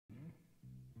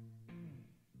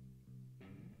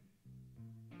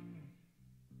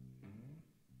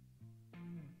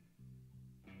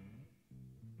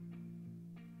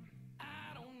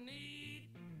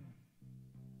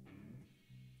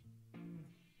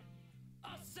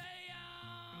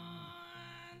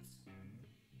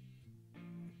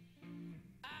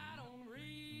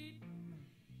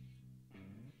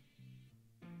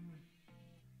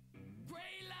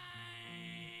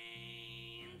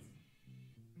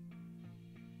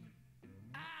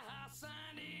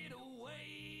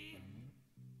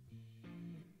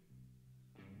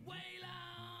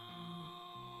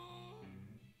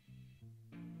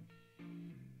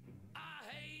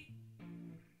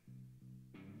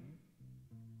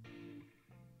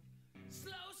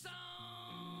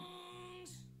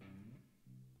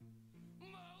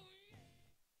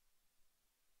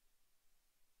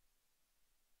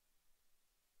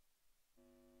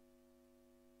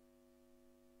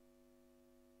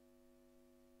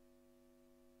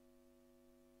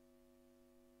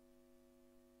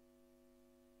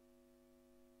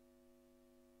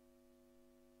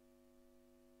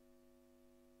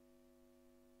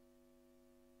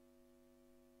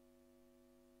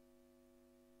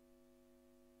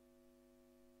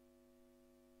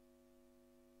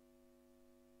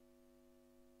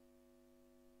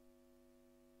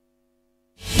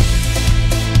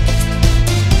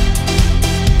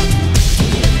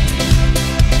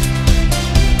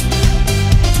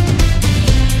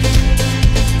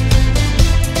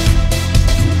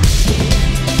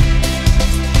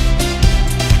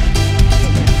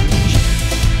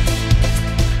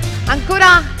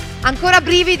Ancora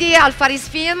brividi al Faris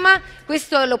Film,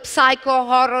 questo è lo Psycho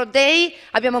Horror Day,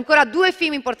 abbiamo ancora 2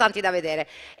 film importanti da vedere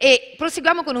e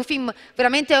proseguiamo con un film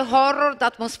veramente horror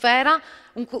d'atmosfera,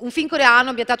 un film coreano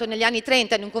ambientato negli anni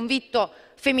 30 in un convitto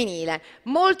femminile.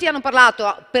 Molti hanno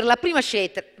parlato per la prima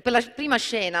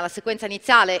scena, la sequenza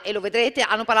iniziale, e lo vedrete,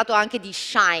 hanno parlato anche di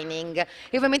Shining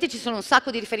e ovviamente ci sono un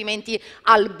sacco di riferimenti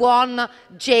al buon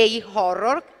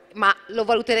J-horror, ma lo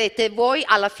valuterete voi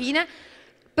alla fine.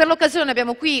 Per l'occasione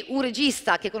abbiamo qui un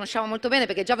regista che conosciamo molto bene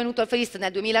perché è già venuto al Feast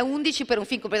nel 2011 per un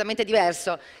film completamente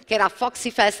diverso che era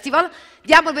Foxy Festival.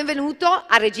 Diamo il benvenuto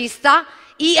al regista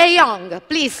Hae-young,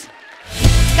 please,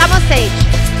 come on stage.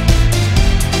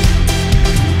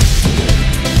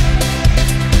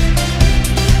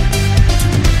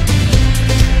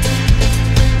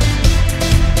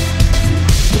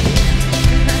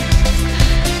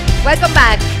 Welcome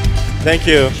back. Thank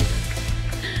you.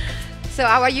 So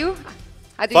how are you?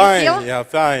 How do Fine, you feel? yeah,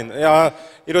 fine.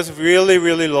 It was a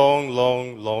really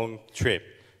long trip.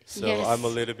 So Yes. I'm a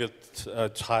little bit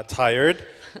tired.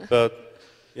 But,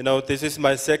 you know, this is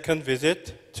my second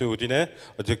visit to 우디네.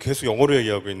 어제 계속 영어로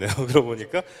얘기하고 있네요. 그러고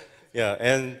보니까. Yeah,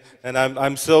 and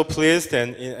I'm so pleased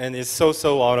and it's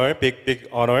so honor, big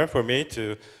honor for me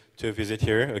to visit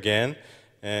here again.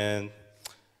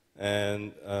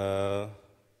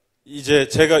 이제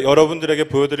제가 여러분들에게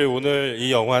보여드릴 오늘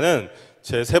이 영화는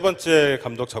제 3번째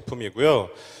감독 작품이고요.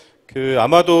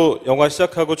 아마도 영화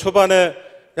시작하고 초반에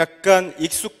약간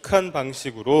익숙한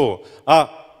방식으로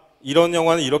이런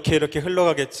영화는 이렇게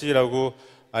흘러가겠지라고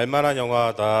알만한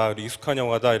영화다, 익숙한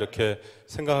영화다 이렇게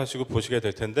생각하시고 보시게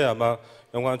될 텐데 아마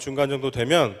영화 중간 정도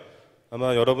되면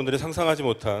아마 여러분들이 상상하지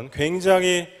못한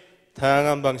굉장히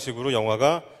다양한 방식으로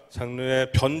영화가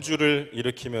장르의 변주를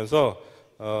일으키면서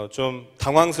좀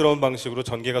당황스러운 방식으로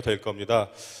전개가 될 겁니다.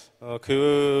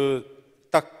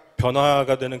 딱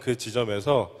변화가 되는 그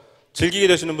지점에서 즐기게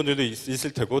되시는 분들도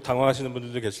있을 테고 당황하시는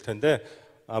분들도 계실 텐데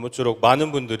아무쪼록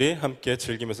많은 분들이 함께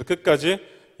즐기면서 끝까지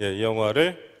이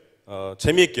영화를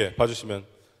재미있게 봐주시면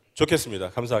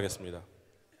좋겠습니다. 감사하겠습니다.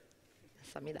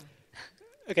 감사합니다.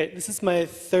 Okay, this is my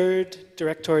 3rd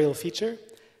directorial feature,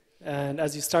 and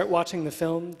as you start watching the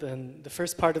film, then the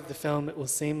first part of the film, it will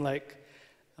seem like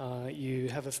you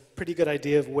have a pretty good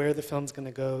idea of where the film's going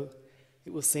to go.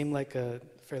 It will seem like a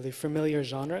fairly familiar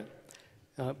genre,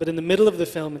 but in the middle of the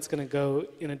film, it's going to go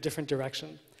in a different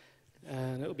direction,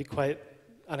 and it will be quite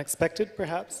unexpected,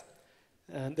 perhaps.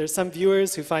 And there's some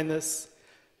viewers who find this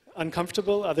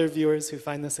uncomfortable, other viewers who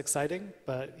find this exciting,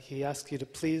 but he asks you to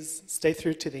please stay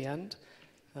through to the end,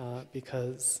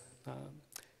 because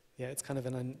it's kind of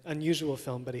an unusual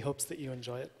film, but he hopes that you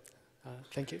enjoy it.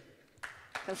 Thank you.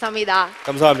 감사합니다.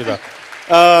 감사합니다.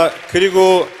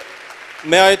 그리고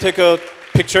may I take a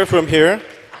picture from here?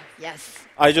 Yes.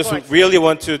 I just really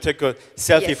want to take a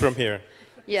selfie Yes. from here.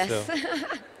 Yes. So.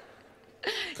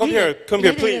 Come here,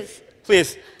 please,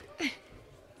 please.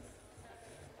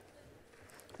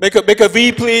 Make a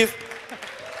V, please.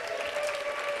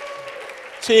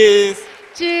 Cheese.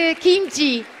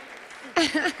 Kimchi.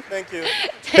 Thank you.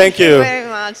 Thank you very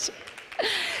much.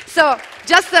 So,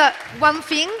 just one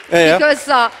thing, because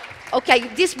okay,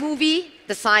 this movie,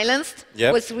 The Silenced,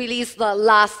 was released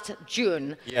last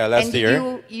June. Yeah, last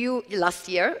year. You last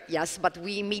year, yes, but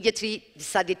we immediately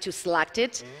decided to select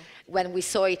it when we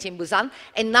saw it in Busan,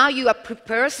 and now you have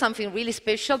prepared something really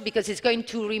special because it's going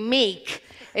to remake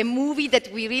a movie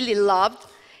that we really loved.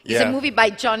 It's a movie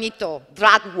by Johnny To,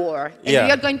 Drug War, and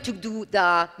we are going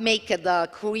to make the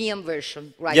Korean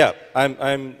version, right? Yeah,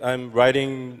 I'm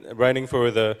writing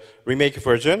for the remake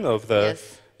version of the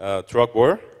Drug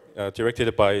War,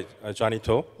 directed by Johnny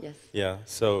To. Yes. Yeah,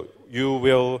 so you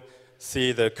will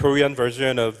see the Korean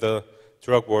version of the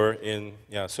Drug War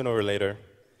sooner or later.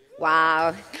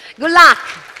 Wow. Good luck.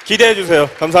 기대해 주세요.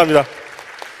 감사합니다.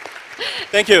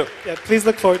 Thank you. Yeah, please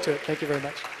look forward to it. Thank you very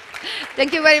much.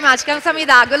 Thank you very much.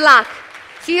 감사합니다. Good luck.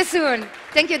 See you soon.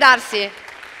 Thank you, Darcy.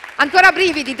 Ancora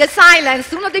brividi, The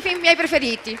Silence, uno dei film miei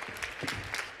preferiti.